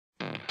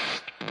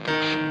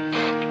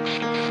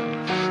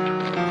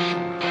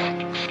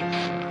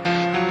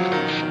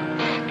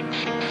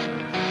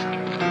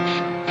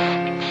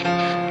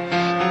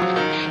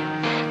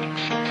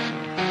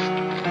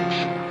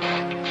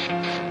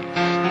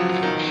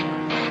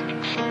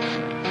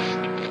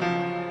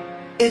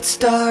It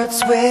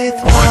starts with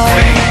one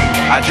thing,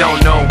 I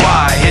don't know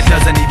why. It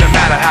doesn't even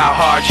matter how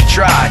hard you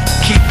try.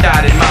 Keep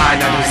that in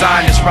mind. I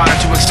designed this rhyme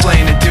to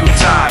explain in due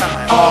time.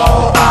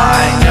 All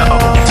I know,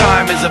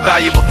 time is a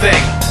valuable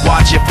thing.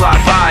 Watch it fly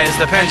by as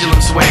the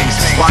pendulum swings.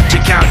 Watch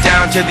it count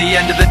down to the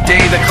end of the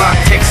day. The clock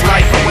takes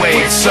life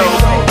away. It's so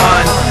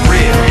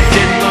unreal.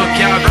 Didn't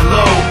look out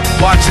below.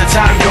 Watch the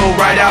time go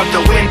right out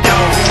the window.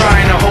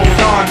 Trying to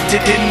hold on,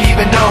 didn't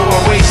even know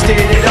I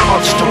wasted it all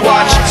just to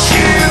watch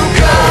you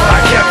go.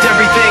 I kept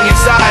everything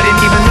inside, and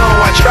even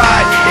though I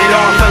tried, it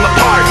all fell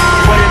apart.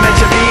 What it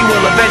meant to be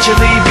will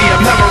eventually be a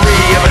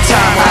memory of a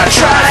time when I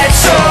tried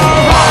so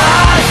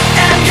hard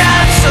and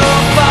got so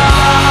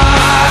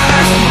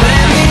far. But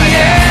in the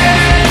end,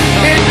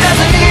 it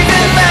doesn't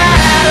even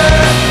matter.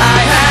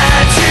 I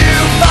had to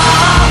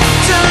fall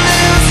to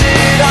lose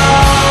it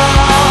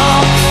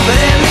all. But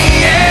in the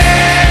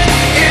end,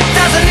 it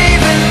doesn't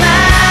even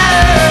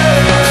matter.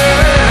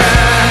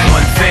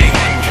 One thing,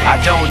 I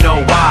don't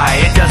know why.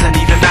 It doesn't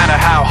even matter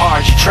how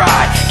hard you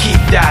try. Keep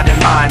that in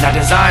mind. I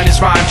designed this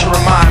rhyme to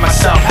remind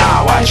myself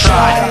how I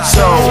tried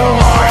so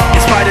hard.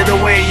 In spite of the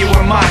way you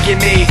were mocking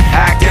me,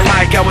 acting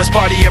like I was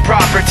part of your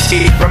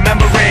property,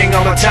 remembering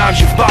all the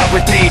times you fought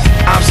with me,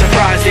 I'm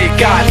surprised it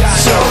got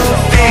so.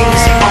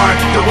 Things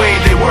aren't the way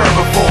they were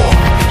before.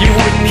 You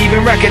wouldn't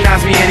even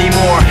recognize me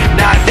anymore.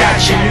 Not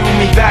that you knew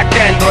me back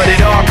then, but it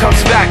all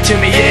comes back to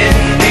me in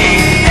the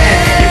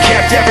end. You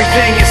kept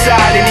everything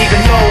inside, and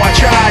even though I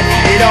tried,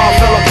 it all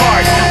fell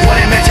apart.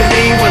 What it meant to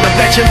me will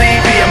eventually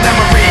be a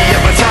memory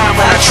of a time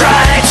when I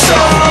tried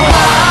so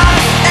hard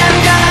and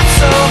got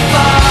so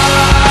far.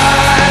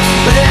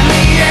 But in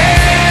the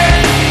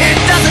end, it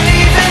doesn't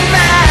even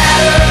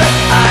matter.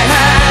 I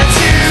had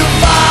to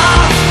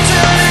fall to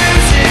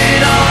lose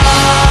it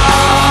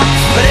all.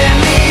 But in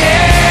the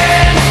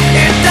end,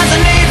 it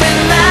doesn't even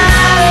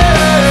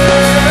matter.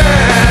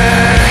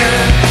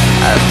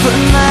 I put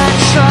my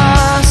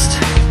trust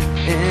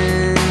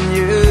in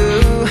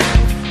you,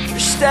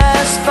 pushed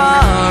as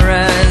far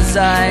as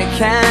I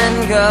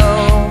can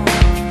go.